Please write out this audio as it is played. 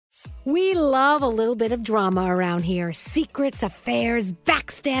We love a little bit of drama around here. Secrets, affairs,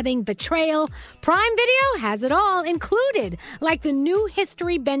 backstabbing, betrayal. Prime Video has it all included, like the new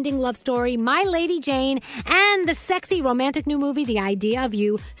history-bending love story, My Lady Jane, and the sexy romantic new movie, The Idea of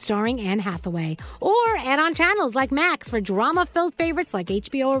You, starring Anne Hathaway. Or add-on channels like Max for drama-filled favorites like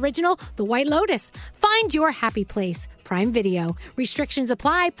HBO original, The White Lotus. Find your happy place. Prime Video. Restrictions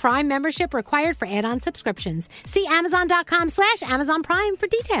apply. Prime membership required for add-on subscriptions. See Amazon.com/Amazon Prime for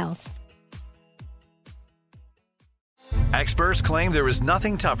details. Experts claim there is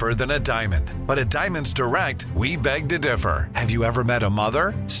nothing tougher than a diamond. But at Diamonds Direct, we beg to differ. Have you ever met a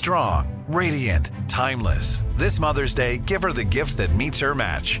mother? Strong, radiant, timeless. This Mother's Day, give her the gift that meets her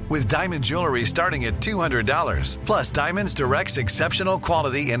match. With diamond jewelry starting at $200. Plus Diamonds Direct's exceptional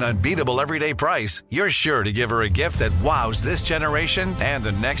quality and unbeatable everyday price, you're sure to give her a gift that wows this generation and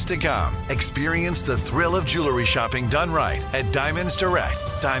the next to come. Experience the thrill of jewelry shopping done right at Diamonds Direct.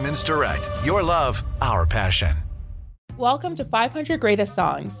 Diamonds Direct. Your love, our passion. Welcome to 500 Greatest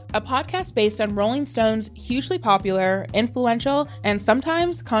Songs, a podcast based on Rolling Stone's hugely popular, influential, and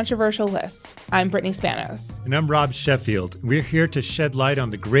sometimes controversial list. I'm Brittany Spanos. And I'm Rob Sheffield. We're here to shed light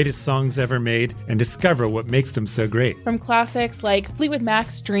on the greatest songs ever made and discover what makes them so great. From classics like Fleetwood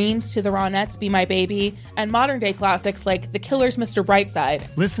Mac's Dreams to the Ronettes' Be My Baby, and modern-day classics like The Killer's Mr.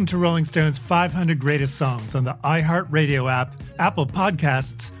 Brightside. Listen to Rolling Stone's 500 Greatest Songs on the iHeartRadio app, Apple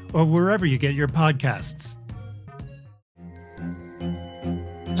Podcasts, or wherever you get your podcasts.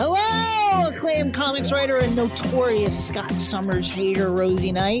 Hello, acclaimed comics writer and notorious Scott Summers hater,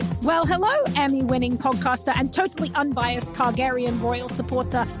 Rosie Knight. Well, hello, Emmy-winning podcaster and totally unbiased Targaryen royal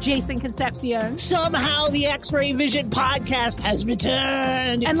supporter, Jason Concepcion. Somehow the X-Ray Vision podcast has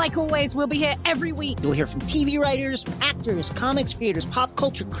returned. And like always, we'll be here every week. You'll hear from TV writers, actors, comics creators, pop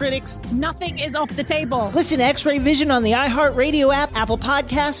culture critics. Nothing is off the table. Listen to X-Ray Vision on the iHeartRadio app, Apple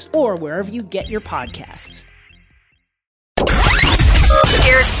Podcasts, or wherever you get your podcasts.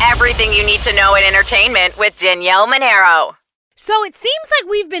 Here's everything you need to know in entertainment with Danielle Monero. So it seems like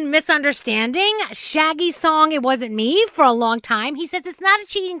we've been misunderstanding Shaggy's song, It Wasn't Me, for a long time. He says it's not a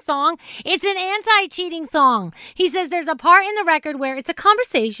cheating song. It's an anti-cheating song. He says there's a part in the record where it's a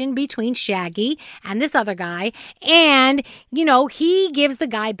conversation between Shaggy and this other guy. And, you know, he gives the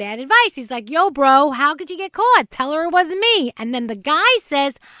guy bad advice. He's like, yo, bro, how could you get caught? Tell her it wasn't me. And then the guy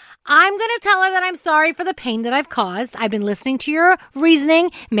says, I'm going to tell her that I'm sorry for the pain that I've caused. I've been listening to your reasoning.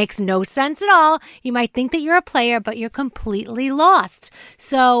 Makes no sense at all. You might think that you're a player, but you're completely lost.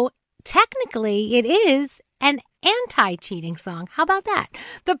 So technically, it is an anti-cheating song. How about that?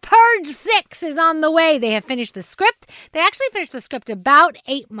 The Purge 6 is on the way. They have finished the script. They actually finished the script about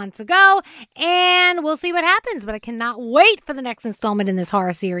 8 months ago, and we'll see what happens, but I cannot wait for the next installment in this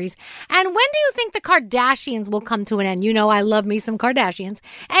horror series. And when do you think the Kardashians will come to an end? You know I love me some Kardashians.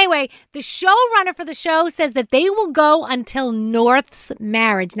 Anyway, the showrunner for the show says that they will go until North's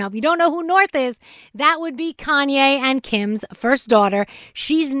marriage. Now, if you don't know who North is, that would be Kanye and Kim's first daughter.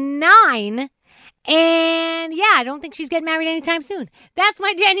 She's 9. And yeah, I don't think she's getting married anytime soon. That's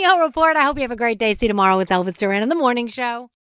my Danielle report. I hope you have a great day. See you tomorrow with Elvis Duran on The Morning Show.